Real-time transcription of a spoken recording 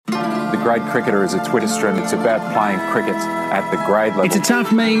The Grade Cricketer is a Twitter stream. It's about playing cricket at the grade level. It's a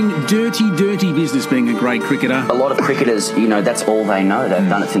tough, mean, dirty business being a grade cricketer. A lot of cricketers, that's all they know. They've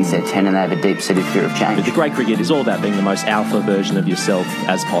done it since they're 10 and they have a deep-seated fear of change. But the grade cricket is all about being the most alpha version of yourself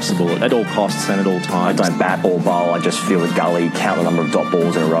as possible at all costs and at all times. I don't bat or bowl. I just feel the gully, count the number of dot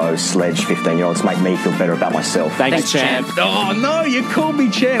balls in a row, sledge 15-year-olds, make me feel better about myself. Thanks, champ. Oh, no, you called me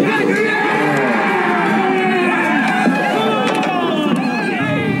champ.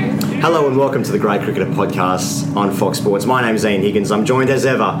 Hello and welcome to the Grade Cricketer podcast on Fox Sports. My name is Ian Higgins. I'm joined as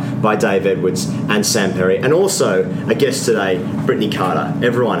ever by Dave Edwards and Sam Perry, and also a guest today, Brittany Carter.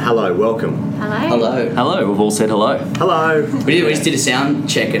 Everyone, hello, welcome. Hello. We've all said hello. Hello. We just did a sound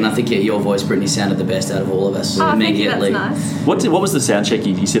check, and I think your voice, Brittany, sounded the best out of all of us immediately. That's nice. What was the sound check?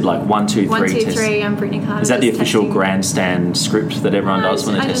 You said like 1, 2, 3. 1, 2, 3. I'm Brittany Carter. Is that the official testing. grandstand script that everyone does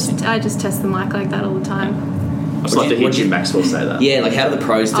when they're testing? I just test the mic like that all the time. I'd love to hear Jim Maxwell say that. Yeah, like how do the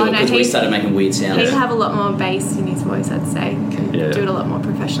pros do it? Because we started making weird sounds. He'd have a lot more bass in his voice, I'd say. Do it a lot more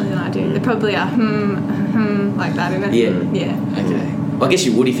professionally than I do. They probably are like that, isn't it? Yeah. Okay. Well, I guess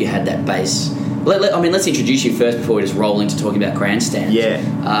you would if you had that bass. Let's introduce you first before we just roll into talking about grandstands.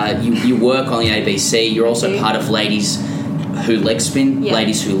 Yeah. You work on the ABC. You're also part of Ladies Who Leg Spin,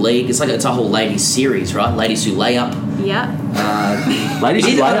 Ladies Who League. It's a whole ladies series, right? Ladies Who Lay Up. Yeah. Ladies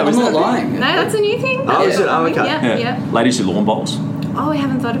Who Lay Up. I'm not lying. No, that's a new thing. Oh, is it? Oh, okay. Yeah. Ladies Who Lawn Bowls. Oh, we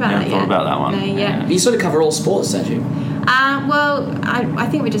haven't thought about that yet. Thought about that one. No, yeah. You sort of cover all sports, don't you? Well, I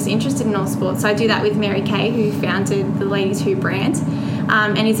think we're just interested in all sports. So I do that with Mary Kay, who founded the Ladies Who brand,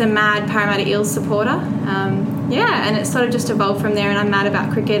 and he's a mad Parramatta Eels supporter. And it sort of just evolved from there, and I'm mad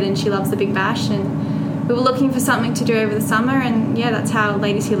about cricket, and she loves the Big Bash, and we were looking for something to do over the summer, and that's how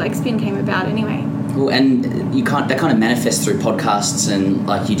Ladies Who Leg Spin came about anyway. Cool. And that kind of manifests through podcasts and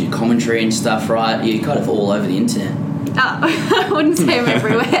you do commentary and stuff, right? You're kind of all over the internet. Oh, I wouldn't say I'm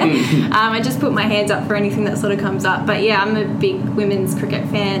everywhere. I just put my hands up for anything that sort of comes up. But yeah, I'm a big women's cricket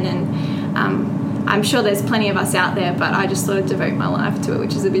fan, and I'm sure there's plenty of us out there, but I just sort of devote my life to it,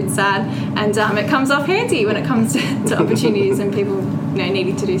 which is a bit sad. And it comes off handy when it comes to opportunities and people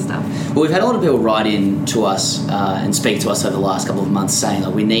needing to do stuff. Well, we've had a lot of people write in to us and speak to us over the last couple of months saying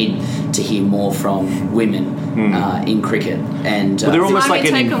that we need to hear more from women in cricket. And they're almost like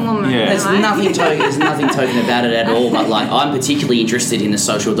a token woman. Yeah. There's nothing token about it at all. But I'm particularly interested in the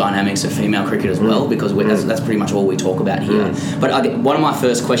social dynamics of female cricket as well, because that's pretty much all we talk about here. But one of my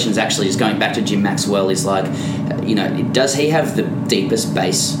first questions actually is going back to Jim Maxwell is does he have the deepest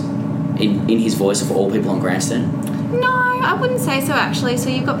bass in his voice of all people on grandstand? No, I wouldn't say so actually. So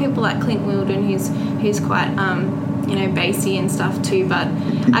you've got people like Clint Wilden who's quite bassy and stuff too, but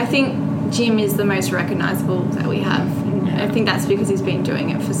I think Jim is the most recognisable that we have. I think that's because he's been doing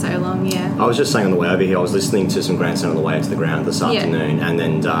it for so long, I was just saying on the way over here, I was listening to some grandstand on the way to the ground this afternoon, and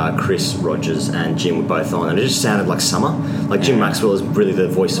then Chris Rogers and Jim were both on, and it just sounded like summer. Jim Maxwell is really the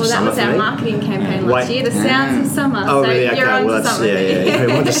voice of summer for me. Well, that was our marketing campaign last year, the sounds of summer. Oh, so really? Okay, you're on to that's, something. I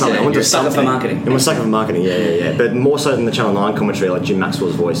went to something. You're a sucker for marketing. I'm a sucker for marketing, yeah. But more so than the Channel 9 commentary, Jim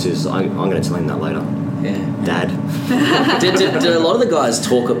Maxwell's voice is, I'm going to tell him that later. Yeah. Dad. do a lot of the guys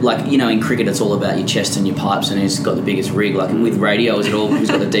talk in cricket it's all about your chest and your pipes and who's got the biggest rig? With radio, is it all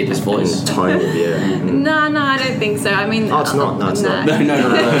who's got the deepest voice? Tonal, yeah. No, I don't think so. I mean... Oh, it's not. No, it's not. No.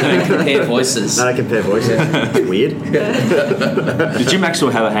 Don't compare voices. No, don't compare voices. It's a bit weird. Did Jim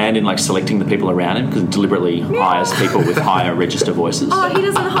Maxwell have a hand in selecting the people around him? Because he deliberately hires people with higher register voices. Oh, he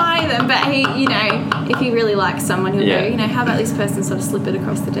doesn't hire them, but he, if he really likes someone, he'll go, how about this person sort of slip it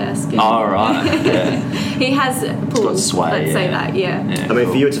across the desk? Oh, right. Yeah. He has pulled, sway, let's say that, I mean,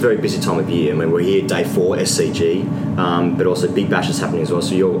 for you, it's a very busy time of year. I mean, we're here day 4, SCG, but also Big Bash is happening as well,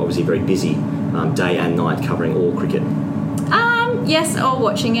 so you're obviously very busy day and night covering all cricket. Yes, or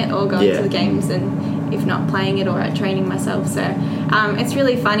watching it, or going to the games, and if not playing it, or training myself. So it's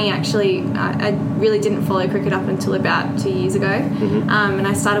really funny, actually. I really didn't follow cricket up until about 2 years ago, and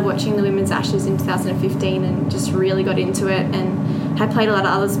I started watching the Women's Ashes in 2015 and just really got into it, and had played a lot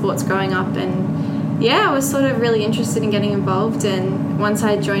of other sports growing up, and I was sort of really interested in getting involved, and once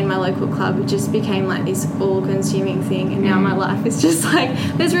I joined my local club, it just became this all-consuming thing, and now my life is just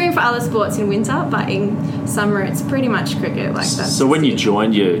there's room for other sports in winter, but in summer it's pretty much cricket. So when you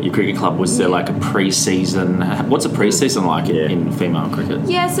joined your cricket club, was there a pre-season? What's a pre-season like in female cricket?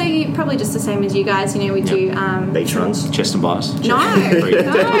 Yeah, so probably just the same as you guys. We do... beach runs? Chest and bias? No.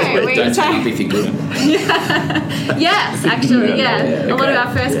 Don't turn up if you're good. Yes, actually, A lot of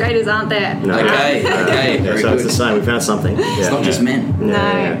our first graders aren't there. No. Okay, very so good. it's the same. We found something. It's not just men.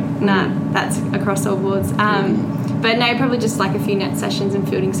 No, that's across all boards. But no, probably just a few net sessions and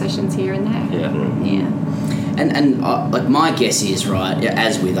fielding sessions here and there. Yeah. Like my guess is, right,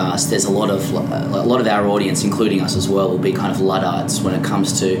 as with us, there's a lot of our audience, including us as well, will be kind of Luddites when it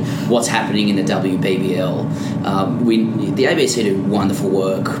comes to what's happening in the WBBL. The ABC do wonderful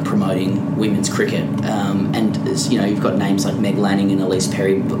work promoting women's cricket, and you've got names like Meg Lanning and Elise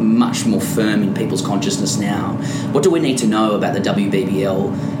Perry, much more firm in people's consciousness now. What do we need to know about the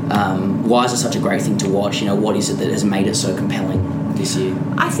WBBL? Why is it such a great thing to watch? What is it that has made it so compelling this year?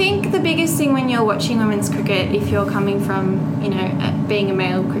 I think the biggest thing when you're watching women's cricket, if you're coming from, being a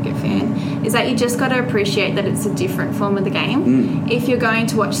male cricket fan, is that you just got to appreciate that it's a different form of the game. If you're going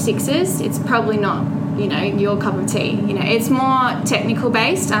to watch sixes, it's probably not, your cup of tea. It's more technical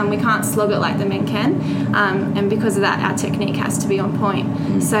based. We can't slog it like the men can. And because of that, our technique has to be on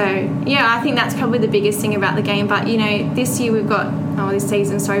point. So, I think that's probably the biggest thing about the game. But, this season,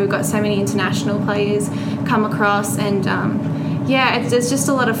 we've got so many international players come across, and there's just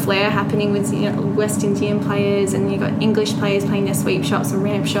a lot of flair happening with West Indian players, and you've got English players playing their sweep shots and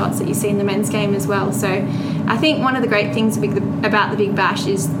ramp shots that you see in the men's game as well. So I think one of the great things about the Big Bash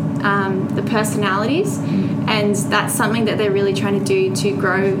is the personalities, and that's something that they're really trying to do to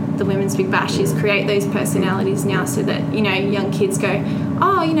grow the women's Big Bash, is create those personalities now, so that young kids go,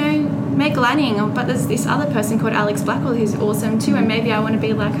 Meg Lanning, but there's this other person called Alex Blackwell who's awesome too, and maybe I want to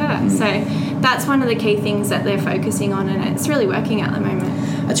be like her. So that's one of the key things that they're focusing on, and it's really working at the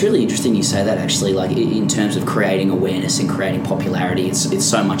moment. It's really interesting you say that, actually, like in terms of creating awareness and creating popularity. It's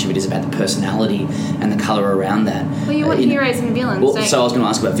so much of it is about the personality and the colour around that. Well, you want heroes and villains. Well, so I was going to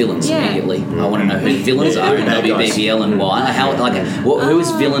ask about villains immediately. I want to know who the villains are in WBBL and why. Who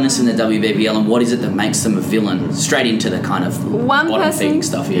is villainous in the WBBL, and what is it that makes them a villain? Straight into the kind of bottom-feeding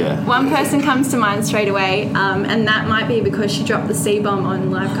stuff here. One person comes to mind straight away, and that might be because she dropped the C-bomb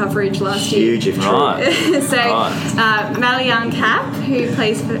on live coverage last year. Huge, if true. Malian Cap, who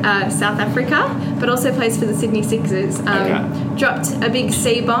plays for South Africa, but also plays for the Sydney Sixers, dropped a big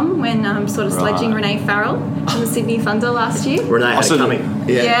C-bomb when sledging Renee Farrell in the Sydney Thunder last year. Renee had it coming.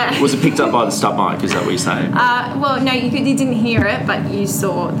 Yeah. Was it picked up by the stub mic? Is that what you're saying? Well, no, you didn't hear it, but you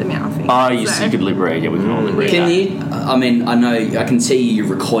saw the mouthing. You could liberate. Yeah, we can all liberate. Can you? I mean, I know I can see you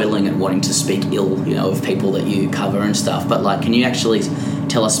recoiling at wanting to speak ill, of people that you cover and stuff. But can you actually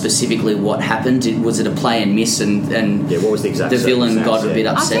tell us specifically what happened? Was it a play and miss, and what was the exact? The villain got a bit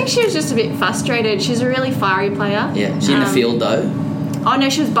upset. I think she was just a bit frustrated. She's a really fiery player. Yeah, she's in the field though. Oh no,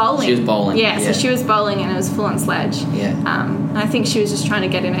 she was bowling. She was bowling. Yeah, so she was bowling and it was full on sledge. Yeah. And I think she was just trying to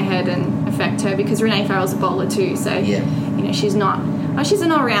get in her head and affect her, because Renee Farrell's a bowler too. So she's not. She's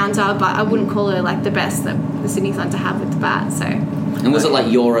an all-rounder, but I wouldn't call her the best that the Sydney Thunder have with the bat. So. And was it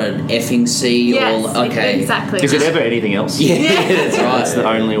you're an effing C? Yes, or, okay. Exactly. Is it ever anything else? Yeah, that's right. That's the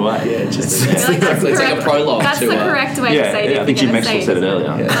only way. Yeah, it's like a prologue. That's the correct way to say it. I think Jim Maxwell said it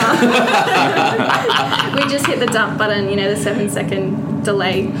earlier. We just hit the dump button, the 7-second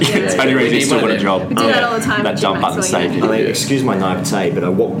delay. It's only reason he's still got a job. We do that all the time. That dump button saved you. Excuse my naivete,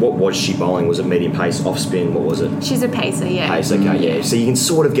 but what was she bowling? Was it medium pace, off spin? What was it? She's a pacer, yeah. Pace, okay, yeah. So you can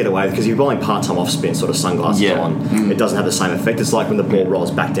sort of get away with it, because if you're bowling part-time off spin, sort of sunglasses on, it doesn't have the same effect. It's like when the ball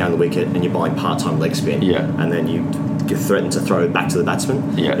rolls back down the wicket and you're bowling part-time leg spin, and then you threaten to throw it back to the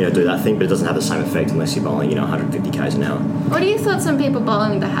batsman, do that thing, but it doesn't have the same effect unless you're bowling 150 k's an hour. What are your thoughts on people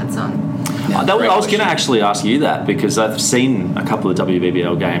bowling with the hats on? I was going to actually ask you that, because I've seen a couple of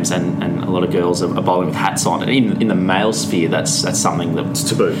WBBL games and a lot of girls are bowling with hats on. And in the male sphere, that's something that's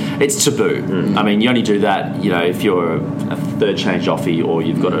taboo. It's taboo. I mean, you only do that, if you're a third change offie or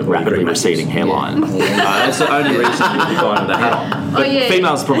you've got a rapidly receding hairline. That's the only reason you'd be bowling with a hat on. But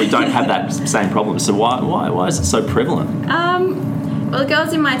females probably don't have that same problem. So why is it so prevalent? Well, the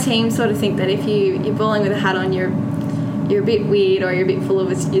girls in my team sort of think that if you're bowling with a hat on, you're a bit weird, or you're a bit full of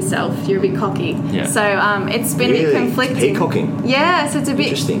yourself, you're a bit cocky. Yeah. So it's been a bit conflicting. Peacocking. Yeah, so it's a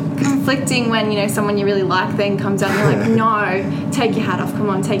bit conflicting when someone you really like then comes out and you're like, no, take your hat off, come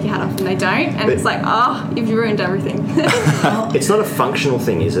on, take your hat off, and they don't, and it's like, you've ruined everything. It's not a functional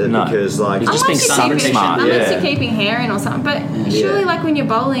thing, is it? No. Because it's just being sun smart. Unless you're keeping hair in or something, but surely when you're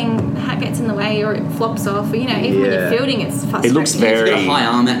bowling, the hat gets in the way or it flops off, or even when you're fielding, it's frustrating. It looks very... If you've got a high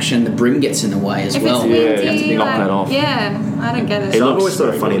arm action, the brim gets in the way as well. If it's windy, you have to knock that off. Yeah, I don't get it. So I've always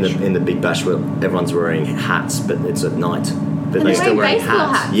thought it funny in the Big Bash where everyone's wearing hats, but it's at night. But they're still wearing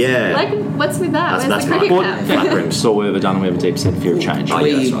hats. Yeah. What's with that? That's Where's the cricket cap? Flat brims. So we ever done, we have a deep set fear of change.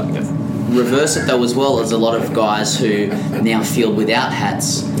 That's right. reverse it though as well. There's a lot of guys who now field without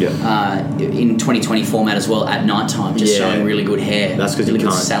hats in 2020 format as well at night time, just showing really good hair. That's because you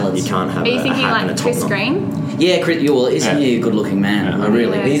can't have. Are you thinking like Chris Green? Yeah, isn't he a good-looking man? Yeah.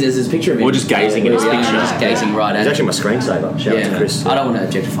 Really. There's this picture of him. Or just gazing in his picture. Just gazing right at He's actually my screensaver. Shout out to Chris. I don't want to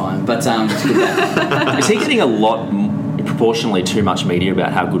objectify him, but it's good that. Is he getting a lot, proportionally too much media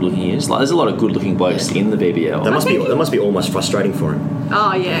about how good-looking he is? Like, there's a lot of good-looking blokes in the BBL. That must be almost frustrating for him.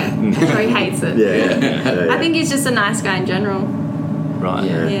 Oh, yeah. I'm sure he hates it. Yeah. I think he's just a nice guy in general. Right.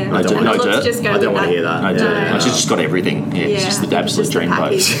 Yeah. No dirt. I don't want to hear that. No dirt. She's just got everything. Yeah. It's just the absolute dream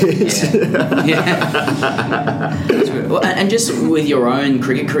bloke. Well, and just with your own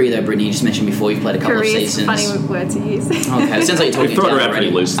cricket career, though, Brittany, you just mentioned before you've played a couple of seasons. Funny word to use. Okay, it sounds like you're talking throw it around pretty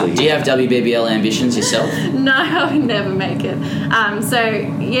loosely. Do you have WBBL ambitions yourself? No, I would never make it.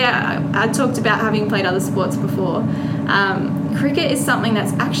 I talked about having played other sports before. Cricket is something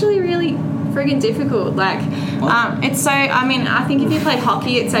that's actually really friggin' difficult. It's so. I mean, I think if you played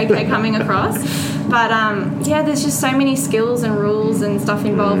hockey, it's okay coming across. But there's just so many skills and rules and stuff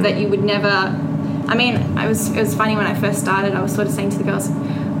involved that you would never. I mean, it was funny when I first started. I was sort of saying to the girls,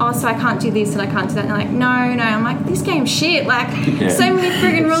 "Oh, so I can't do this and I can't do that." And they're like, "No." I'm like, "This game's shit. So many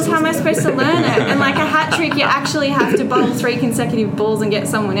friggin' rules. How am I supposed to learn it?" And like a hat trick, you actually have to bowl 3 consecutive balls and get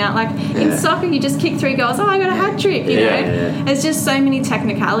someone out. In soccer, you just kick 3 goals. Oh, I got a hat trick. You know, there's just so many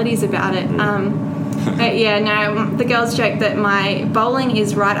technicalities about it. The girls joke that my bowling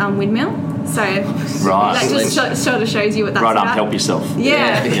is right arm windmill. So that just sort of shows you what that's right about. Right arm, help yourself.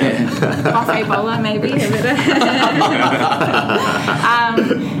 Yeah. Buffet bowler, maybe.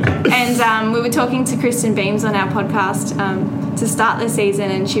 We were talking to Kristen Beams on our podcast to start the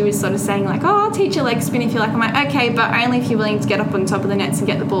season, and she was sort of saying I'll teach you leg spin if you like. I'm like, okay, but only if you're willing to get up on top of the nets and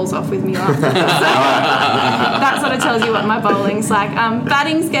get the balls off with me after. That sort of tells you what my bowling's like.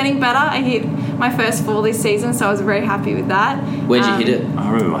 Batting's getting better. I hit my first 4 this season, so I was very happy with that. Where'd you hit it? I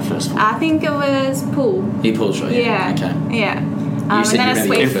remember my first 4. I think it was pool. You pulled shot, yeah. Okay. Yeah. You said you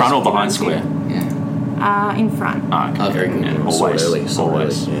remember in front or behind square? In front. Oh, very good. Yeah,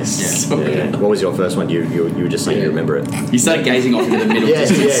 Always. Yes. What was your first one? You were just saying you remember it. You started gazing off into the middle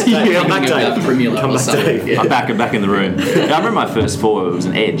distance. Come back, Dave. Come back, Dave. I'm back in the room. I remember my first 4. It was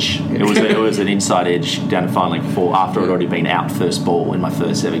an edge. It was an inside edge down to fine leg 4 after I'd already been out first ball in my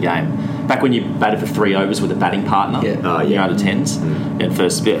first ever game. Back when you batted for 3 overs with a batting partner, under 10s. And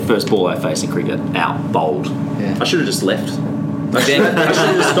first ball I faced in cricket, out, bowled. Yeah. I should have just left. I should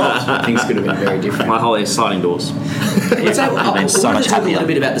have stopped. Things could have been very different. My whole sliding doors. I've been so much happier. A little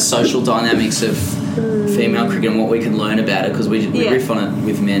bit about the social dynamics of female cricket and what we can learn about it, because we riff on it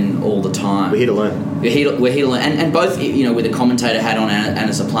with men all the time. We're here to learn. We're here to learn, and both with a commentator hat on and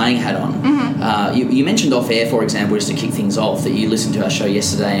as a playing hat on. Mm-hmm. You mentioned off air, for example, just to kick things off, that you listened to our show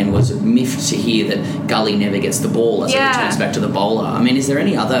yesterday and was miffed to hear that Gully never gets the ball as it returns back to the bowler. I mean, is there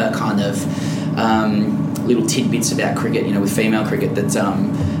any other kind of little tidbits about cricket, with female cricket that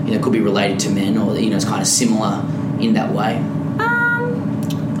could be related to men, or it's kind of similar in that way? I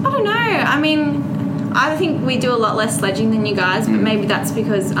don't know. I mean, I think we do a lot less sledging than you guys, but maybe that's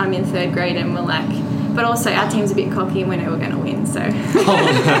because I'm in 3rd grade and we're but also our team's a bit cocky and we know we're going to win. So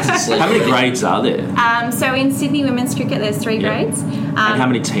how many grades are there? So in Sydney women's cricket, there's 3 grades. And how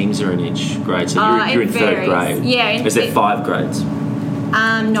many teams are in each grade? So you're in 3rd grade. Yeah. Is there 5 grades?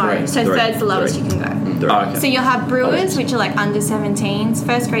 No. 3. So 3rd's the lowest you can go. Okay. So you'll have Brewers, which are under 17s,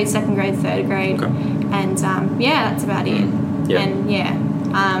 1st grade, 2nd grade, 3rd grade, and that's about it.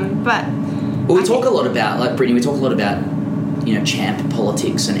 But we talk a lot about, Brittany, we talk a lot about champ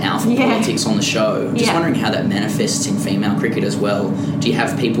politics and alpha politics on the show. Just wondering how that manifests in female cricket as well. Do you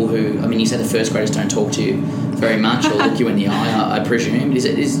have people who, you say the 1st graders don't talk to you very much or look you in the eye, I presume.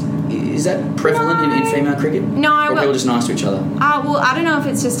 Is that prevalent in female cricket? No. Or are people just nice to each other? Well, I don't know if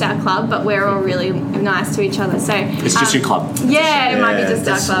it's just our club, but we're all really nice to each other. So it's just your club. Yeah, it might be just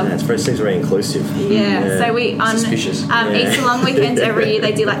our club. It seems very inclusive. Yeah. So we on suspicious. Easter long weekends every year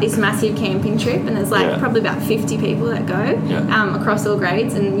they do this massive camping trip, and there's probably about 50 people that go across all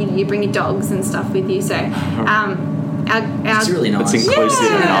grades, and you bring your dogs and stuff with you. So. It's really nice. It's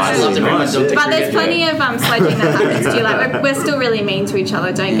inclusive and nice. But there's plenty of sledging that happens too. We're still really mean to each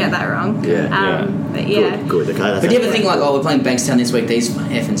other. Don't get that wrong. But Good. Okay, but do you ever think we're playing Bankstown this week? These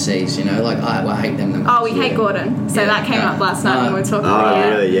F&Cs, I hate them. We hate Gordon. So that came up last night when we were talking.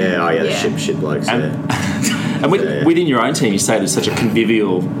 Really? Yeah. The shit blokes. And within your own team, you say there's such a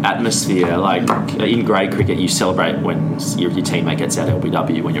convivial atmosphere. Like in grade cricket, you celebrate when your teammate gets out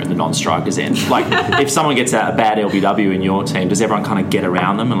LBW when you're in the non-strikers end. Like if someone gets out a bad LBW in your team, does everyone kind of get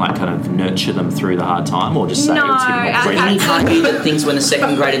around them and like kind of nurture them through the hard time, or just say it's any time you that thinks when a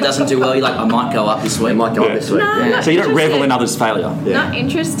second grader doesn't do well, you're like, I might go up this week. So you don't revel in others' failure. Not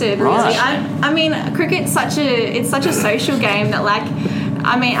interested, really. I mean, cricket's such a social game that like.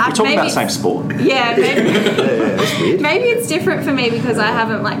 I mean, we're talking about the same sport. Yeah, maybe, that's weird. Maybe it's different for me because I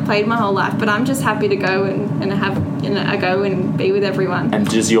haven't like played my whole life, but I'm just happy to go and have a go and be with everyone. And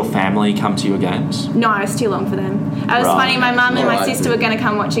does your family come to your games? No, it's too long for them. It was funny. My mum and my sister were going to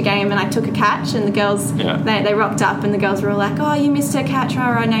come watch a game, and I took a catch, and the girls they rocked up, and the girls were all like, "Oh, you missed her catch,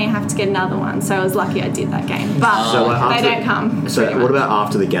 right? Now you have to get another one." So I was lucky I did that game, but they don't come. So what about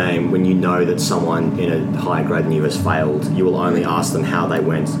after the game when you know that someone in a higher grade than you has failed? You will only ask them how they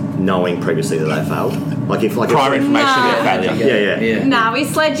went, knowing previously that they failed. Like if prior information about failure. Yeah. Nah, we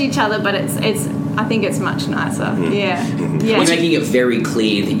sledge each other, but it's. I think it's much nicer. Yeah. You're making it very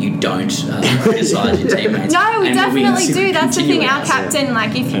clear that you don't criticise your teammates. No, we definitely do. That's the thing. Our captain,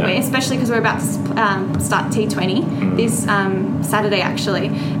 like, if you, especially because we're about to start T20 this Saturday, actually,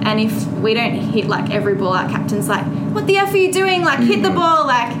 and if we don't hit like every ball, our captain's like, "What the F are you doing? Like, hit the ball!"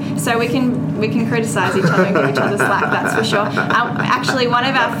 Like, so we can criticise each other and give each other slack. That's for sure. Actually, one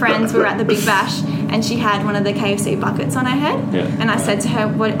of our friends, we were at the Big Bash, and she had one of the KFC buckets on her head, and I said to her,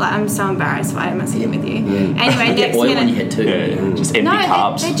 "What? Like, I'm so embarrassed. Why am I sitting with you?" Anyway, next oil minute, on your head too. Just empty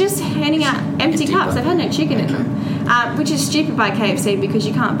carbs. They're just handing out empty cups. They've had no chicken in them, which is stupid by KFC because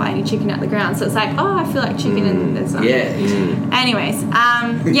you can't buy any chicken out the ground. So it's like, oh, I feel like chicken and there's nothing. Anyways,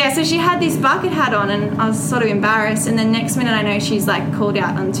 so she had this bucket hat on, and I was sort of embarrassed. And then next minute, I know she's like called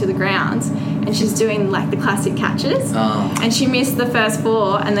out onto the ground, and she's doing like the classic catches. And she missed the first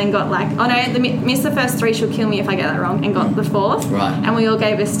 4, and then got like, missed the first 3. She'll kill me if I get that wrong. And got the 4th. Right. And we all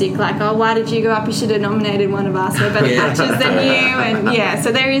gave a stick like, oh, why did you go up? You should have nominated one of us. We're better catches than you. And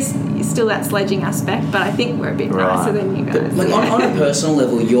so there is still that sledging aspect, but I think we're a bit nicer than you guys. Like on a personal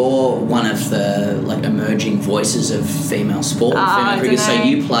level, you're one of the like emerging voices of female sport, female cricket. So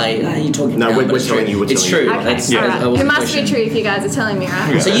you play. You're talking. No, we're telling you. It's true. Okay, it must be true if you guys are telling me,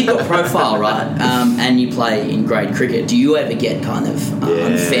 right? So you've got profile, right? And you play in grade cricket. Do you ever get kind of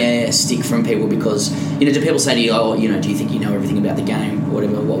unfair stick from people because do people say to you, "Oh, do you think you know everything about the game or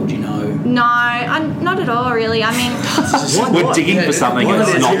whatever? What would you know?" No, not at all, really. I mean, we're digging for something and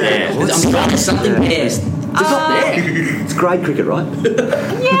it's not there. Something there. It's not there. It's grade cricket, right?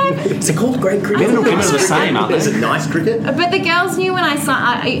 Yeah. Is it called grade cricket? Men and women are the same, aren't they? Is it nice cricket? But the girls knew when I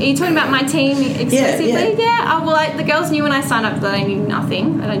signed. Are you talking about my team exclusively? Yeah. The girls knew when I signed up that I knew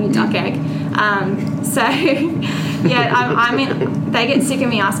nothing. That I knew duck egg. I mean, they get sick of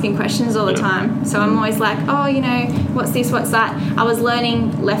me asking questions all the time. So I'm always like, oh, what's this, what's that? I was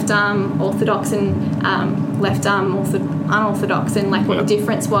learning left arm orthodox and left arm unorthodox and like what the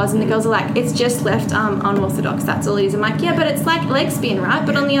difference was. And the girls are like, it's just left arm unorthodox. That's all it is. I'm like, yeah, but it's like leg spin, right?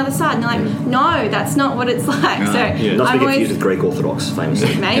 But on the other side. And they're like, no, that's not what it's like. Not to be confused with Greek Orthodox,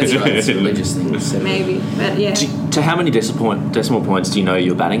 famously. Maybe. It's a religious thing. So. Maybe, but yeah. To how many decimal points do you know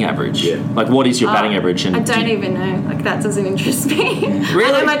your batting average? Yeah. Like, what is your batting average? And I don't even know. Like, that doesn't interest me. Really?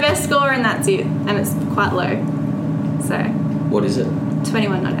 I know my best score and that's it. And it's quite low. So. What is it?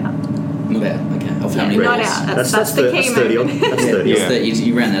 21 not out. Not out, okay. Of how many not out. That's the key. That's 30 on. That's 30 on.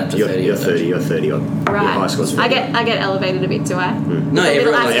 You ran that up to 30. You're 30 on. Right. Your high score's 30 I get elevated a bit, do I? No,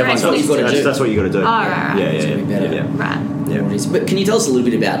 everyone's what you've got to do. That's what you've got to do. Oh, right. Yeah. Right. Yeah. But can you tell us a little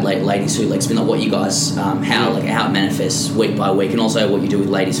bit about Ladies Who League Spin, like what you guys, how it manifests week by week, and also what you do with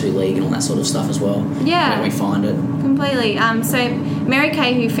Ladies Who League and all that sort of stuff as well? Yeah. Where we find it. Completely. So Mary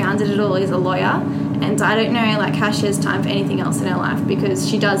Kay, who founded it all, is a lawyer, and I don't know how she has time for anything else in her life because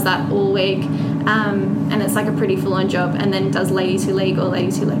she does that all week, and it's like a pretty full-on job, and then does Ladies Who League or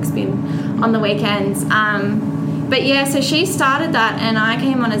Ladies Who Leg Spin on the weekends. But yeah, so she started that, and I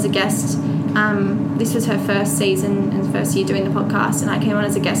came on as a guest. This was her first season and first year doing the podcast, and I came on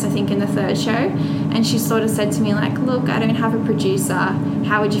as a guest, I think, in the 3rd show, and she sort of said to me, like, look, I don't have a producer.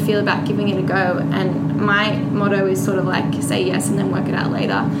 How would you feel about giving it a go? And my motto is sort of like, say yes and then work it out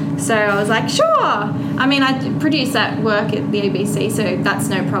later. So I was like, sure. I mean, I produce at work at the ABC, so that's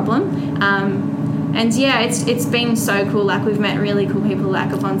no problem. And yeah, it's been so cool. Like, we've met really cool people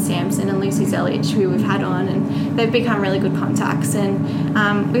like Yvonne Sampson and Lucy Zelich, who we've had on, and they've become really good contacts.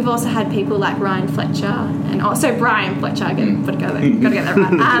 And we've also had people like Ryan Fletcher and also Brian Fletcher. Got to get that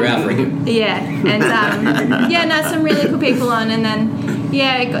right. Yeah, and some really cool people on. And then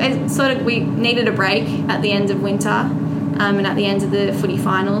it sort of, we needed a break at the end of winter, and at the end of the footy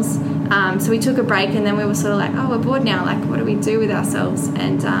finals. So we took a break, and then we were sort of like, oh, we're bored now. Like, what do we do with ourselves?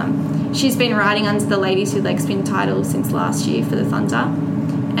 And she's been riding under the ladies who leg spin title since last year for the Thunder,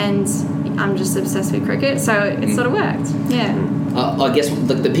 and I'm just obsessed with cricket, so it sort of worked. Yeah. I guess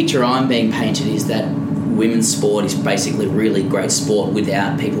the picture I'm being painted is that women's sport is basically really great sport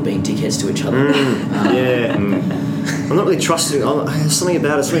without people being dickheads to each other. I'm not really trusting. There's something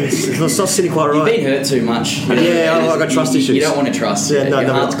about it. It's not sitting quite right. You've been hurt too much. I've got trust issues. You don't want to trust. Your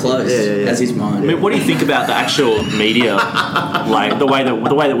heart's closed, as is mine. I mean, what do you think about the actual media, like the way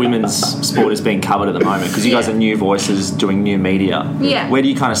that women's sport is being covered at the moment? Because you guys are new voices doing new media. Yeah. Where do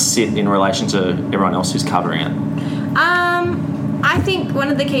you kind of sit in relation to everyone else who's covering it? I think one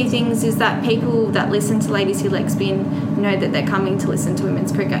of the key things is that people that listen to Ladies Who Leg Spin know that they're coming to listen to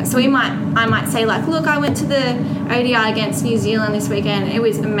women's cricket. So I might say, like, look, I went to the ODI against New Zealand this weekend. It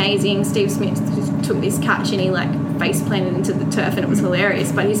was amazing. Steve Smith took this catch and he face planted into the turf, and it was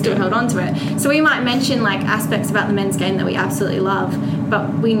hilarious, but he still held on to it. So we might mention aspects about the men's game that we absolutely love,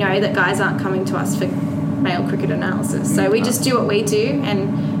 but we know that guys aren't coming to us for male cricket analysis. So we just do what we do,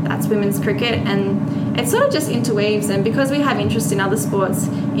 and that's women's cricket, and it sort of just interweaves. And because we have interest in other sports,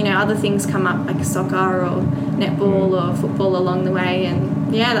 other things come up like soccer or netball or football along the way,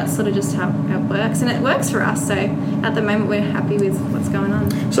 and that's sort of just how it works, and it works for us. So at the moment we're happy with what's going on.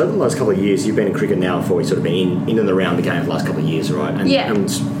 So over the last couple of years, you've been in cricket now for sort of been in and around the game for the last couple of years, right? And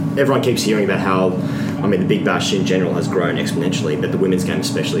everyone keeps hearing about how, the Big Bash in general has grown exponentially, but the women's game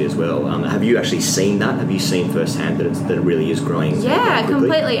especially as well. Have you actually seen that? Have you seen firsthand that it really is growing? Yeah,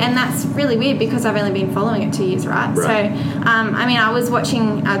 completely. And that's really weird because I've only been following it 2 years, right? So, I was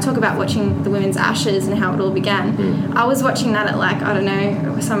watching, talk about watching the Women's Ashes and how it all began. I was watching that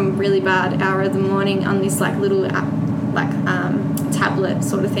at some really bad hour of the morning on this little tablet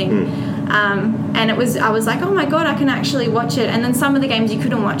sort of thing. And I was like, oh my God, I can actually watch it. And then some of the games you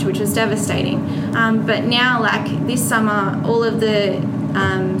couldn't watch, which was devastating. But now, this summer, all of the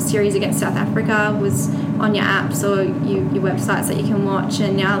series against South Africa was on your apps or your websites that you can watch.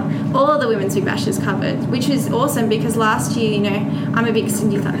 And now all of the Women's Big Bash is covered, which is awesome because last year, I'm a big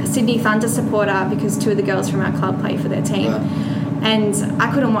Sydney Thunder supporter because two of the girls from our club play for their team. Right. And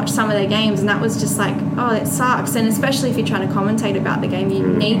I couldn't watch some of their games, and that was just it sucks. And especially if you're trying to commentate about the game, you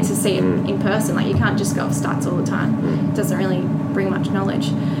need to see it in person. You can't just go off stats all the time. It doesn't really bring much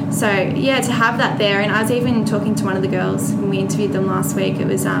knowledge. So, to have that there. And I was even talking to one of the girls when we interviewed them last week. It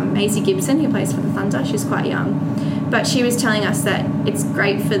was Maisie Gibson, who plays for the Thunder. She's quite young. But she was telling us that it's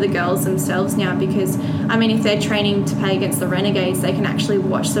great for the girls themselves now because, if they're training to play against the Renegades, they can actually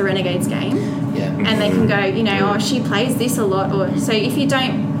watch the Renegades game. Yeah. And they can go, she plays this a lot. Or so if you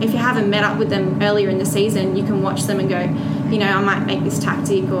haven't met up with them earlier in the season, you can watch them and go, I might make this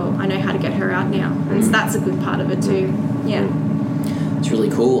tactic, or I know how to get her out now. And so that's a good part of it too. Yeah. It's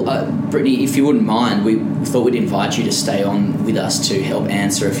really cool. Brittany, if you wouldn't mind, we thought we'd invite you to stay on with us to help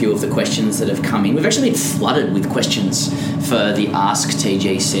answer a few of the questions that have come in. We've actually been flooded with questions for the Ask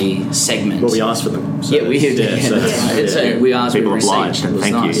TGC segment. Well, we asked for them. So we did. So we asked. People obliged, and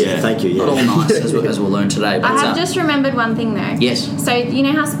thank nice. you. Yeah, thank you. Not all nice, as we'll learn today. But, I have just remembered one thing though. Yes. So you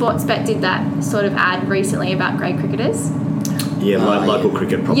know how Sportsbet did that sort of ad recently about grey cricketers? Yeah, local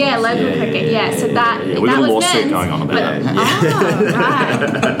cricket problems. Yeah, local cricket. Yeah, so that we've got a lawsuit going on about that.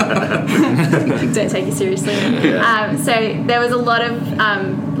 Right. Don't take it seriously. So there was a lot of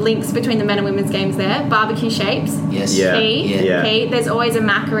links between the men and women's games there. Barbecue shapes. Yes. Key. There's always a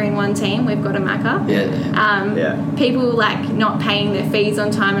Macca in one team. We've got a Macca. People not paying their fees on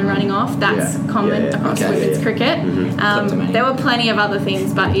time and running off. That's common across women's cricket. Mm-hmm. There were plenty of other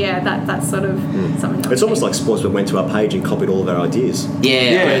things, but that's sort of something else. It's almost like Sportsbet went to our page and copied all of our ideas.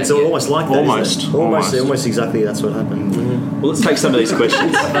 It's almost like that. Almost exactly that's what happened. Mm-hmm. Well, let's take some of these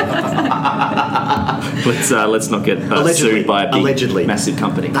questions. Let's not get sued by a big, massive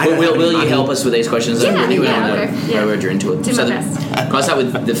company. Will you help us with these questions? We're into it. Do my best. Can I start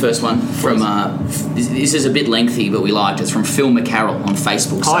with the first one from? This is a bit lengthy, but we liked it. It's from Phil McCarroll on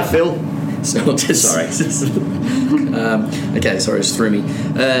Facebook. Hi, Phil. So sorry. Okay, sorry, it just threw me.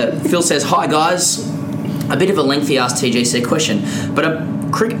 Phil says, "Hi guys." A bit of a lengthy Ask TGC question, but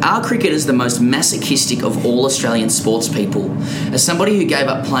are cricketers the most masochistic of all Australian sports people? As somebody who gave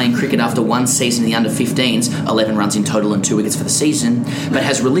up playing cricket after one season in the under-15s, 11 runs in total and 2 wickets for the season, but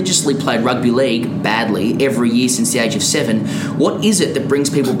has religiously played rugby league badly every year since the age of 7, what is it that brings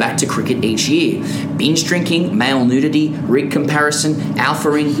people back to cricket each year? Binge drinking, male nudity, rig comparison,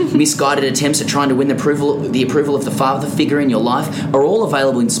 alphaing, misguided attempts at trying to win the approval of the father figure in your life are all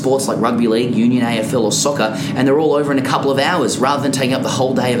available in sports like rugby league, union AFL or soccer, and they're all over in a couple of hours rather than taking up the whole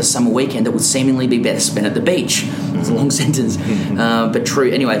whole day of a summer weekend that would seemingly be better spent at the beach. It's a long sentence, but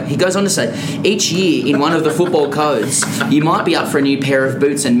true. Anyway, he goes on to say, each year in one of the football codes, you might be up for a new pair of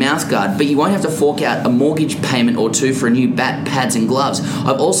boots and mouthguard, but you won't have to fork out a mortgage payment or two for a new bat, pads and gloves.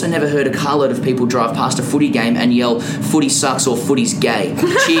 I've also never heard a carload of people drive past a footy game and yell, "Footy sucks" or "Footy's gay."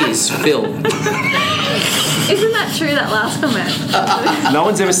 Cheers, Phil. Isn't that true, that last comment? No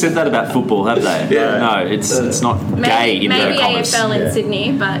one's ever said that about football, have they? Yeah. No, it's not gay in maybe comments. AFL in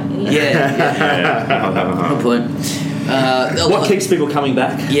Sydney, but Good point. What keeps people coming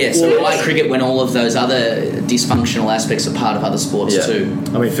back? Yeah, so why cricket when all of those other dysfunctional aspects are part of other sports too?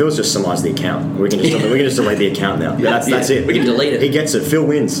 I mean, Phil's just summarised the account. We can just delete the account now. That's it. We can delete it. He gets it. Phil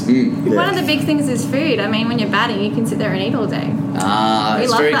wins. One of the big things is food. I mean, when you're batting, you can sit there and eat all day.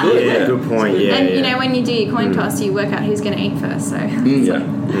 It's love very that. good. Yeah, good point. Yeah, And you know, when you do your coin toss, you work out who's going to eat first. So I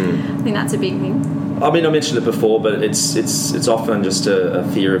think that's a big thing. I mean, I mentioned it before, but it's often just a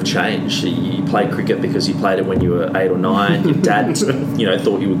fear of change. You played cricket because you played it when you were 8 or 9. Your dad,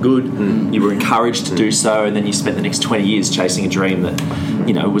 thought you were good. You were encouraged to do so, and then you spent the next 20 years chasing a dream that,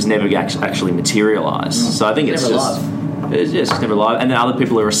 was never actually materialised. So I think it's just never alive. And then other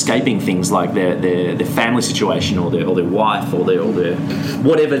people are escaping things like their family situation or their wife or their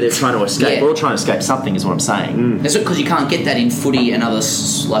whatever they're trying to escape. Yeah. We're all trying to escape something, is what I'm saying. That's because you can't get that in footy and other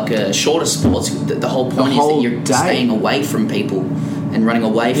shorter sports. The whole point is that you're staying away from people and running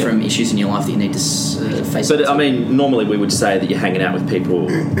away from issues in your life that you need to face. But I mean, normally we would say that you're hanging out with people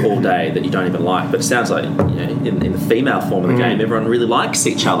all day that you don't even like. But it sounds like in the female form of the game, everyone really likes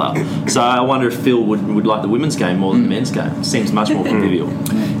each other. So I wonder if Phil would like the women's game more than the men's game. It seems much more convivial.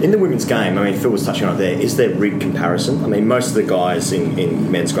 In the women's game, I mean, Phil was touching on it there. Is there rig comparison? I mean, most of the guys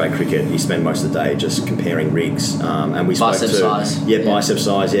in men's grade cricket, you spend most of the day just comparing rigs. And we spoke bicep size. Bicep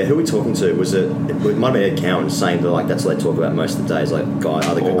size. Yeah, who were we talking to? Was it might have been Ed Cowan saying that that's what they talk about most of the day. Is like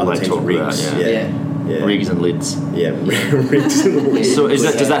other teams' rigs. About, Yeah. Rigs and lids. Yeah, rigs and lids. So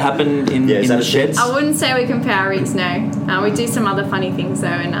does that happen in the sheds? I wouldn't say we compare our rigs, no. We do some other funny things though,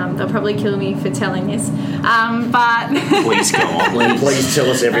 and they'll probably kill me for telling this. But Please go on. Please tell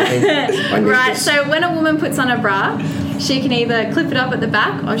us everything. Right, so when a woman puts on a bra, she can either clip it up at the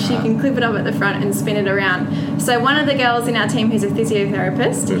back or she can clip it up at the front and spin it around. So one of the girls in our team who's a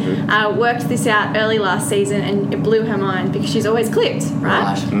physiotherapist worked this out early last season, and it blew her mind because she's always clipped,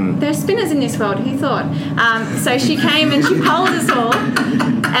 right? There's spinners in this world, who thought? So she came and she polled us all,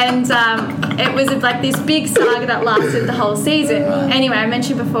 and it was like this big saga that lasted the whole season. Anyway, I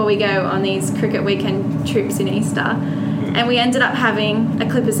mentioned before we go on these cricket weekend trips in Easter, and we ended up having a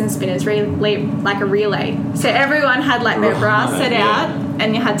clippers and spinners like a relay. So everyone had like their bra set out,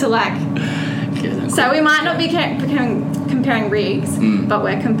 and you had to so we might not be comparing rigs, but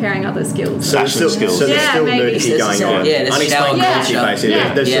we're comparing other skills. So there's still nudity going on. Yeah, there's unexplained culture. basically.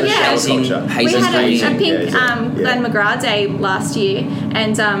 There's shower culture. We had a pink Glenn McGrath Day last year,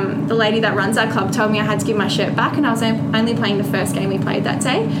 and the lady that runs our club told me I had to give my shirt back, and I was only playing the first game we played that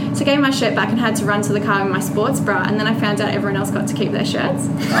day. So I gave my shirt back and had to run to the car with my sports bra, and then I found out everyone else got to keep their shirts.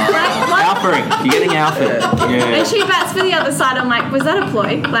 Alphering. You're getting alphaed. Yeah. And she bats for the other side. I'm like, was that a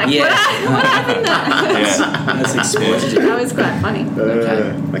ploy? Like, what happened there? That's exploited. That was quite funny.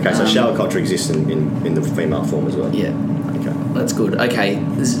 Okay, so shower culture exists in the female form as well. Yeah. Okay. That's good. Okay,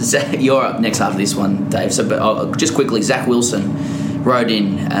 Zach, you're up next after this one, Dave. So, but just quickly, Zach Wilson wrote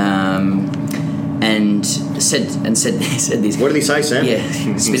in and said this. What did he say, Sam? Yeah,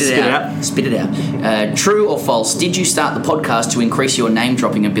 spit it out. True or false? Did you start the podcast to increase your name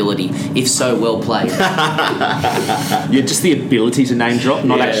dropping ability? If so, well played. Just the ability to name drop,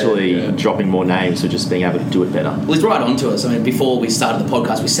 not actually dropping more names, or just being able to do it better. Well, he's right on to us. I mean, before we started the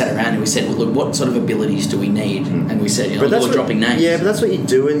podcast, we sat around and we said, well, look, what sort of abilities do we need? And we said, dropping names. Yeah, but that's what you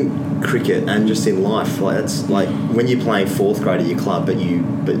do in cricket and just in life. Like that's like when you're playing fourth grade at your club, but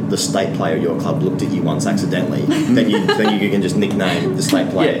the state player at your club looked at you once accidentally, then you can just nickname the state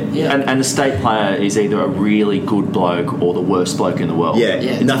player. Yeah. And the state player is either a really good bloke or the worst bloke in the world.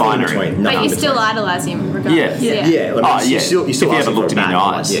 Nothing in between. But you still idolise him regardless. You still if you ever looked him in the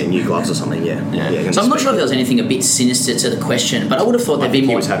eyes. New gloves or something. So I'm not sure if there was anything a bit sinister to the question, but I would have thought there'd be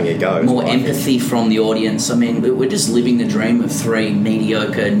more empathy from the audience. I mean, we're just living the dream of three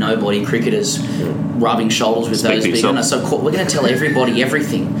mediocre, nobody cricketers rubbing shoulders with those big ones. So we're going to tell everybody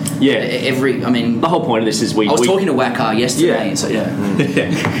everything. The whole point of this is I was talking to Wakar yesterday.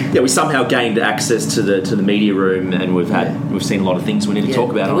 We somehow gained access to the media room, and we've seen a lot of things we need to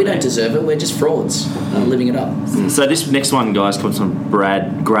talk about. But we don't deserve it. We're just frauds living it up. So this next one, guys, comes from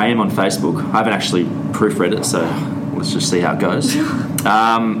Brad Graham on Facebook. I haven't actually proofread it, so let's just see how it goes.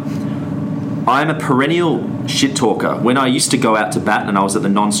 I'm a perennial shit talker. When I used to go out to bat and I was at the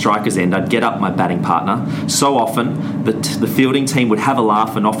non-strikers end, I'd get up my batting partner. So often, the fielding team would have a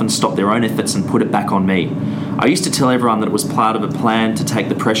laugh and often stop their own efforts and put it back on me. I used to tell everyone that it was part of a plan to take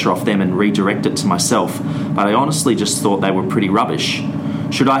the pressure off them and redirect it to myself, but I honestly just thought they were pretty rubbish.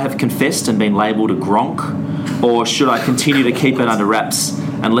 Should I have confessed and been labelled a gronk? Or should I continue to keep it under wraps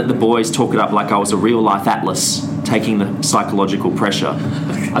and let the boys talk it up like I was a real-life atlas, taking the psychological pressure?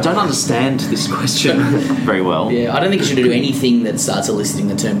 I don't understand this question very well. Yeah, I don't think you should do anything that starts eliciting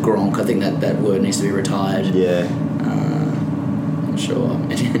the term gronk. I think that word needs to be retired. Yeah. Not sure.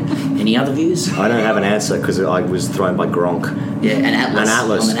 Any other views? I don't have an answer because I was thrown by Gronk. Yeah, an atlas. I'm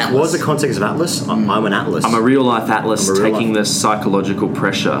an atlas. What was the context of atlas? I'm an atlas. I'm a real-life atlas taking the psychological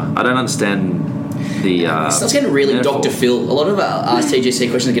pressure. I don't understand the... It's getting really metaphor. Dr. Phil. A lot of our Ask TGC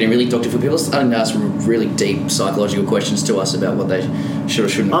questions are getting really Dr. Phil. People are starting to ask really deep psychological questions to us about what they should or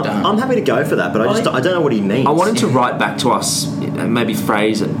shouldn't have done. I'm happy to go for that, but I don't know what he means. I want him to write back to us and maybe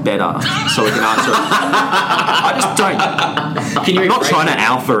phrase it better so we can answer it. I just don't... I'm not trying to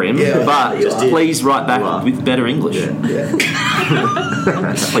alpha him, but just please write back with better English. Yeah.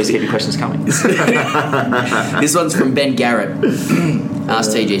 Please keep your questions coming. This one's from Ben Garrett.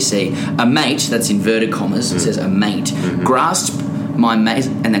 Ask TGC. A mate, that's inverted commas, it says a mate, grasped my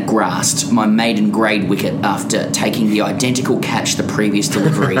maiden grade wicket after taking the identical catch the previous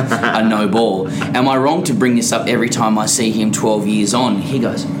delivery, a no ball. Am I wrong to bring this up every time I see him 12 years on? Here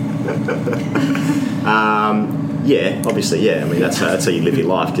goes. Yeah, obviously, yeah. I mean, that's how you live your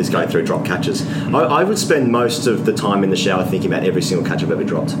life, just going through drop catches. I would spend most of the time in the shower thinking about every single catch I've ever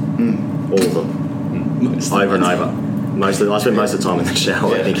dropped. All of them. Over and over. I spend most of the time in the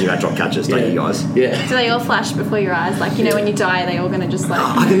shower thinking about drop catches, don't you guys? Yeah. Do they all flash before your eyes? Like, you know, when you die, are they all going to just like...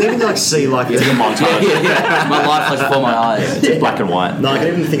 I can even see like... It's a montage. My life flashes before my eyes. It's black and white. No, I can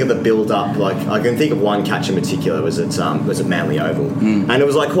even think of the build-up. Like, I can think of one catch in particular was at Manly Oval. And it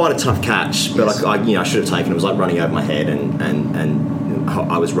was like quite a tough catch, but like I should have taken it. It was like running over my head and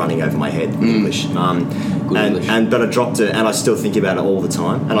I was running over my head in English. But I dropped it, and I still think about it all the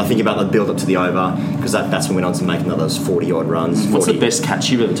time. And I think about the build-up to the over, because that's when we went on to make another 40-odd runs. What's the best catch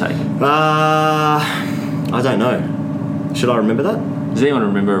you've ever taken? I don't know. Should I remember that? Does anyone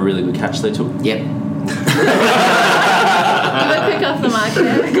remember a really good catch they took? Yep. Quick off the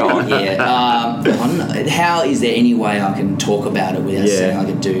market. Go on. Yeah. I don't know. How is there any way I can talk about it without sounding like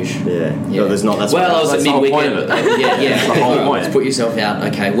a douche? Yeah. No, there's not. That's I was at mid-wicket. That's the whole point. Let's put yourself out.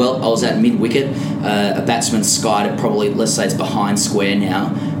 Okay. Well, I was at mid-wicket. A batsman skied it probably, let's say it's behind square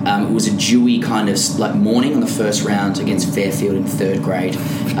now. It was a dewy kind of like morning on the first round against Fairfield in third grade.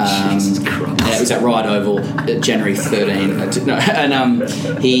 Jesus Christ. It was at Ryde Oval, January 13. And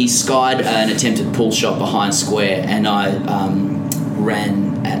he skied an attempted pull shot behind square, and I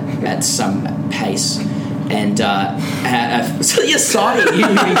ran at some pace. And so you're sighing. You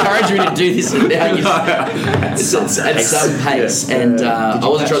encouraged me to do this, and now you're at some pace. And I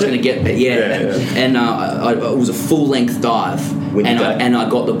wasn't sure I was going to get there. And it was a full length dive, and I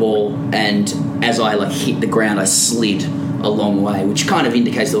got the ball. And as I hit the ground, I slid a long way, which kind of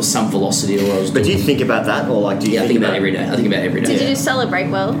indicates there was some velocity. But do you think about that, or do you? I think about it every day. Did you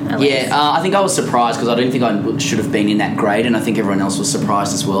celebrate well? I think I was surprised because I don't think I should have been in that grade, and I think everyone else was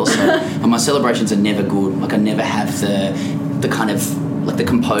surprised as well. So and my celebrations are never good. Like I never have the kind of the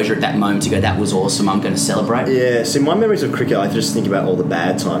composure at that moment to go, that was awesome, I'm going to celebrate. Yeah, see, my memories of cricket, I just think about all the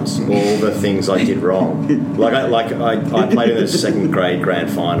bad times, all the things I did wrong. I played in the second grade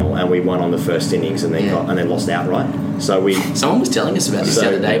grand final, and we won on the first innings, and then lost outright. So someone was telling us about this the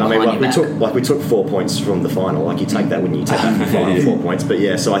other day. We took 4 points from the final. You take that when you take that from the final, 4 points. But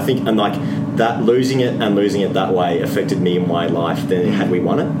yeah, so I think that losing it that way affected me in my life than had we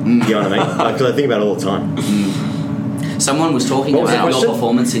won it. You know what I mean? Because I think about it all the time. Someone was talking about your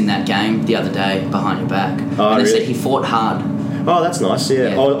performance in that game the other day behind your back. And they said he fought hard. Oh, that's nice,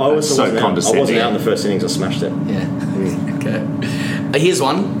 yeah. I wasn't out in the first innings, I smashed it. Yeah. Okay. Here's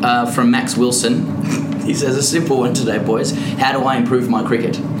one from Max Wilson. He says, a simple one today, boys. How do I improve my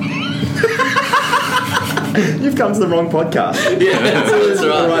cricket? You've come to the wrong podcast. Yeah, that's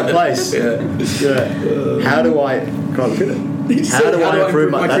right. The right place. Yeah. How do I... Can I look at it? How do I improve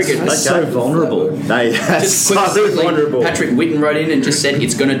my cricket? That's so vulnerable. That's so vulnerable. Patrick Witten wrote in and just said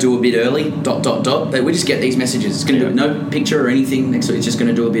it's going to do a bit early. ... We just get these messages. It's going to do no picture or anything next to it. It's just going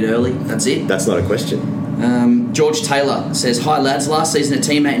to do a bit early. That's it. That's not a question. George Taylor says, "Hi lads, last season a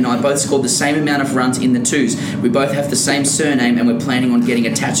teammate and I both scored the same amount of runs in the twos. We both have the same surname and we're planning on getting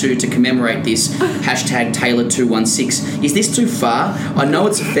a tattoo to commemorate this. Hashtag Taylor216. Is this too far? I know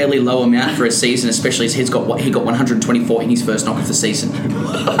it's a fairly low amount for a season, especially as he got 124 in his first knock of the season."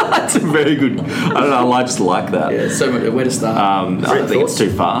 That's a very good. I don't know. I just like that. Yeah, so where to start? I don't think it's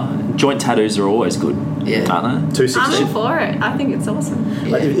too far. Joint tattoos are always good. Yeah, aren't they? 216. I'm all for it. I think it's awesome.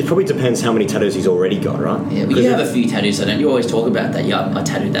 Yeah. It probably depends how many tattoos he's already got, right? Yeah, but you have a few tattoos, don't you? Always talk about that. Yeah, I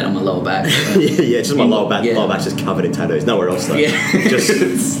tattooed that on my lower back. yeah, just my lower back. Lower back's just covered in tattoos. Nowhere else though. Yeah,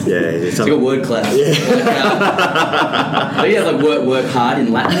 it's like a word cloud. Yeah. But yeah, like work hard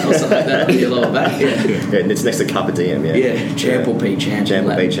in Latin or something like that on your lower back. Yeah, it's next to Carpe Diem. Yeah, Champ or P Champ. Champ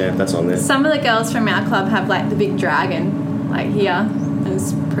or P Champ. That's on there. Some of the girls from our club have like the big dragon, like here.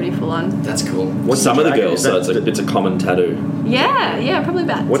 It's pretty full on. That's cool. What's some the of the dragon? girls? So it's a common tattoo. Yeah, probably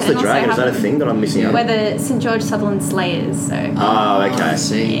about. What's 10 the dragon? Is that a thing that I'm missing out? We're the St George Sutherland Slayers. So. Oh, okay. I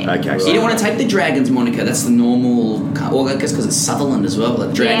see. Okay. So you don't want to take the Dragons moniker. That's the normal. Well, I guess because it's Sutherland as well.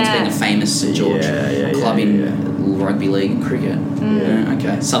 Like Dragons being a famous St George club in rugby league and cricket. Yeah,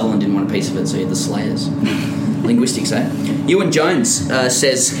 okay. Sutherland didn't want a piece of it, so you had the Slayers. Linguistics, eh? Ewan Jones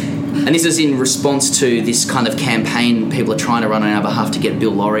says, and this is in response to this kind of campaign people are trying to run on our behalf to get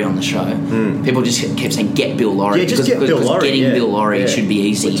Bill Lawry on the show. People just kept saying, get Bill Lawry. Yeah, just get Bill Lawry. Getting Bill Lawry should be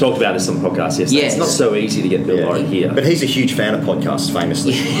easy. We talked about this on the podcast yesterday. Yeah. It's not so easy to get Bill Lawry here. But he's a huge fan of podcasts,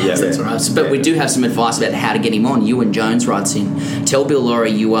 famously. That's right. But we do have some advice about how to get him on. Ewan Jones writes in, "Tell Bill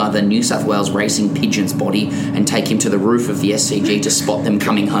Lawry you are the New South Wales racing pigeon's body and take him to the roof of the SCG to spot them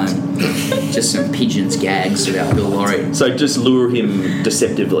coming home." Just some pigeons gags about Bill Lawry. So just lure him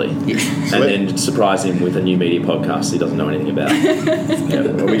deceptively and then surprise him with a new media podcast he doesn't know anything about.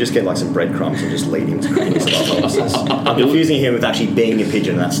 Well, we just get like some breadcrumbs and just lead him to cricket hypothesis. I'm confusing him with actually being a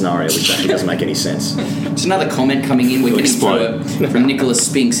pigeon in that scenario, which actually doesn't make any sense. There's another comment coming in. We're getting through it from Nicholas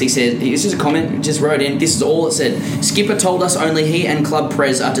Spinks. He said, "This is a comment. Just wrote in. This is all it said. Skipper told us only he and club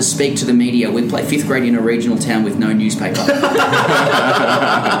pres are to speak to the media. We play 5th grade in a regional town with no newspaper."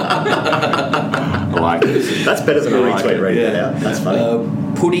 I like it. That's better than a retweet reading it out. That's funny.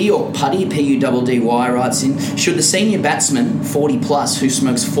 Puddy or Puddy, Puddy writes in, "Should the senior batsman, 40 plus, who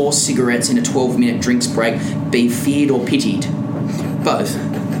smokes 4 cigarettes in a 12-minute drinks break be feared or pitied?" Both.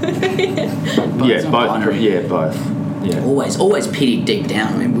 Both. Yeah. Always pitied deep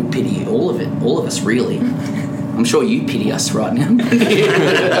down. I mean, we pity all of it. All of us, really. I'm sure you pity us right now. No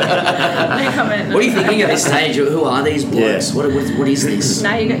comment. What are you thinking at this stage? Who are these blokes? What is this?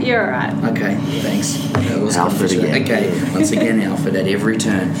 No, you're all right. Okay, thanks. Alfred again. Okay, once again, Alfred at every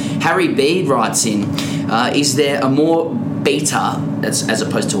turn. Harry Bede writes in, "Is there a more beta, as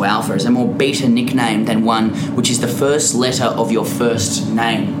opposed to alpha, is there a more beta nickname than one which is the first letter of your first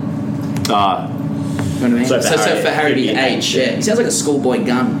name?" You know what I mean? So for Harry, it'd be H. Yeah, he sounds like a schoolboy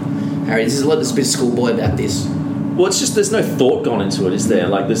gun. Harry, there's a bit of schoolboy about this. Well, it's just there's no thought gone into it, is there?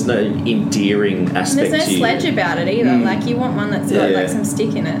 Like there's no endearing aspect. There's no sledge about it either. Like you want one that's got like some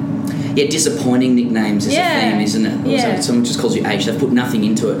stick in it. Yeah, disappointing nicknames is a theme, isn't it? Yeah. Someone just calls you H. They've put nothing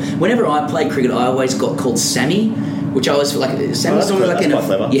into it. Whenever I play cricket, I always got called Sammy, which I always feel like Sammy's that's like quite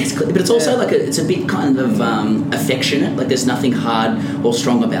clever. Yes, but it's also like it's a bit kind of affectionate. Like there's nothing hard or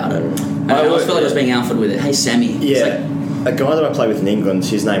strong about it. And I always felt like I was being Alfred with it. Hey, Sammy. Yeah. A guy that I play with in England,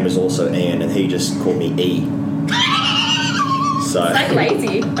 his name was also Ian, and he just called me E. So It's like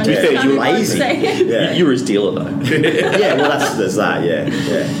lazy. To be fair, you're lazy. Yeah. You were his dealer though. Yeah, well, there's that. Yeah.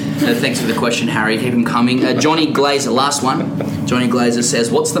 Thanks for the question, Harry. Keep them coming. Johnny Glazer, last one. Johnny Glazer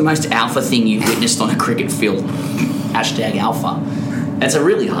says, "What's the most alpha thing you've witnessed on a cricket field?" Hashtag alpha. That's a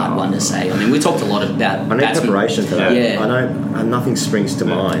really hard one to say. I mean, we talked a lot about I need preparation for that. Yeah. I don't. Nothing springs to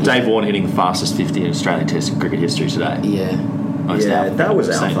mind. Dave Warne hitting the fastest 50 in Australian Test cricket history today. Yeah. That was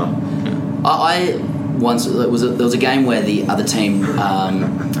alpha. I once there was a game where the other team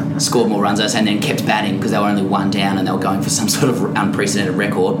scored more runs and then kept batting because they were only one down and they were going for some sort of unprecedented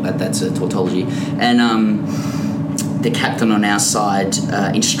record. But that's a tautology. And the captain on our side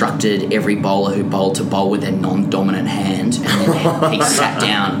instructed every bowler who bowled to bowl with their non-dominant hand, and then he sat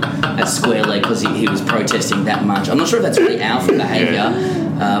down at square leg because he was protesting that much. I'm not sure if that's really alpha behaviour,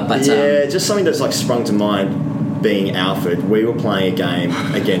 but just something that's like sprung to mind. Being Alfred, we were playing a game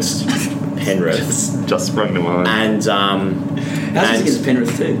against Penrith. Just sprung to mind. And how's it against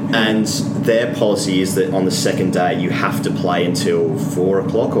Penrith too? And their policy is that on the second day you have to play until 4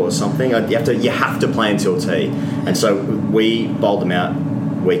 o'clock or something. You have to play until tea. And so we bowled them out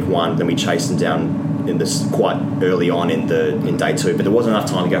week 1, then we chased them down in this quite early on in day 2, but there wasn't enough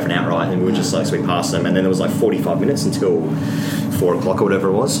time to go for an outright, and we were just like, so we passed them, and then there was like 45 minutes until 4 o'clock or whatever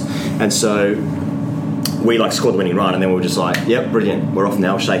it was, and so we like scored the winning run, and then we were just like, yep, brilliant, we're off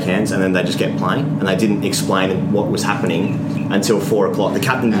now, shake hands, and then they just kept playing, and they didn't explain what was happening until 4 o'clock. The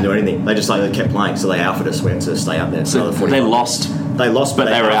captain didn't do anything. They just like they kept playing, so they alphaed us. We had to stay up there. So they lost. They lost, but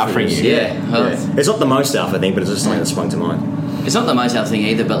they were alphaing you. Yeah. It's not the most alpha thing, but it's just something that sprung to mind. It's not the most alpha thing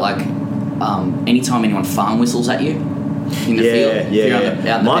either, but like anytime anyone farm whistles at you in the field,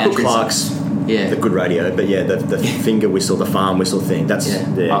 yeah. Michael Clark's the good radio, but the finger whistle, the farm whistle thing. That's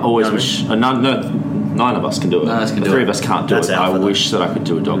I always wish. None of us can do it. The three of us can't do it. I wish that I could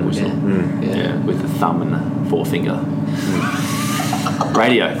do a dog whistle. Yeah, with the thumb and the forefinger.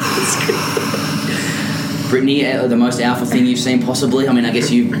 Radio. Brittany, the most alpha thing you've seen possibly? I mean, I guess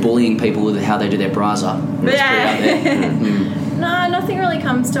you bullying people with how they do their bras up. No, nothing really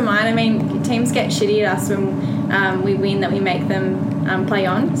comes to mind. I mean, teams get shitty at us when we win that we make them play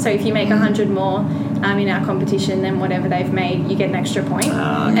on. So if you make 100 more in our competition than whatever they've made, you get an extra point.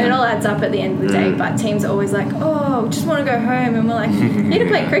 And it all adds up at the end of the day. But teams are always like, oh, just want to go home. And we're like, you need to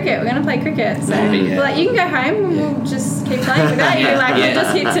play cricket. We're going to play cricket. So we're like, you can go home and we'll just keep playing without you. Like, we'll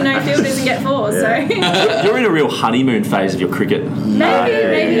just hit to no fielders and get 4. So you're in a real honeymoon phase of your cricket.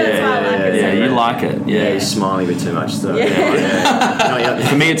 Maybe that's why I like it. Yeah, you like it. Yeah, you're smiling a bit too much. So.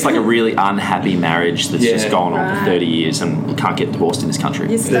 For me, it's like a really unhappy marriage that's just gone on for 30 years and can't get divorced in this country.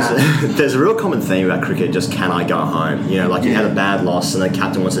 There's a real common theme about cricket, just can I go home? You know, like you had a bad loss and the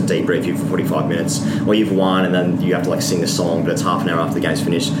captain wants to debrief you for 45 minutes, or you've won and then you have to like sing a song, but it's half an hour after the game's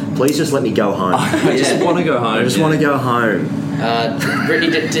finished. Please just let me go home. I just want to go home. I just want to go home.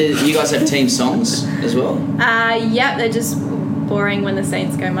 Brittany, do you guys have team songs as well? Yeah, they're just boring when the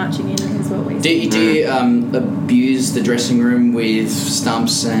Saints go marching in is what we do you abuse the dressing room with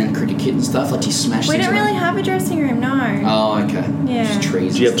stumps and cricket kit and stuff? Like, do you smash we things don't around? really have a dressing room, no. Oh, okay. Yeah. Just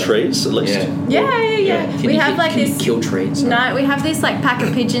trees. Do you have trees at least? Yeah. We have like this. Kill trees? No, we have this like pack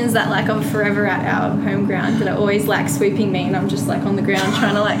of pigeons that like are forever at our home ground that are always like swooping me, and I'm just like on the ground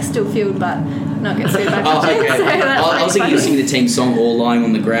trying to like still field but not get swooped by pigeons. Okay. So I was thinking you were singing the team song or lying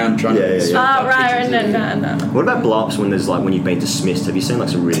on the ground trying to swoop by right. pigeons. No. What about blow-ups when you've been dismissed? Have you seen like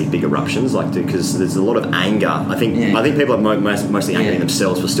some really big eruptions? Like, because there's a lot of anger. I think people are mostly angry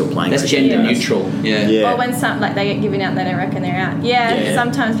themselves for still playing. That's gender neutral. Or when they get given out, they don't reckon they're out.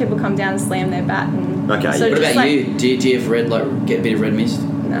 Sometimes people come down and slam their bat. And okay. So what about you? Do you have red? Like, get a bit of red mist?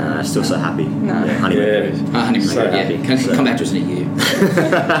 No, still so happy. No. Honeymoon. So happy. Come back to us in a year.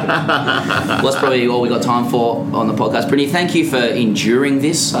 Well, that's probably all we got time for on the podcast. Brittany, thank you for enduring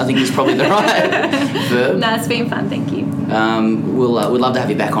this. I think it's probably the right verb. No, it's been fun. Thank you. We'd love to have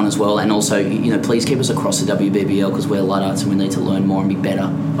you back on as well, and also, please keep us across the WBBL because we're Luddites and we need to learn more and be better.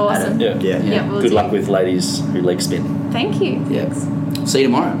 Awesome. Yeah. We'll Good luck with ladies who leg spin. Thank you. Yeah. See you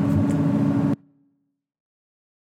tomorrow.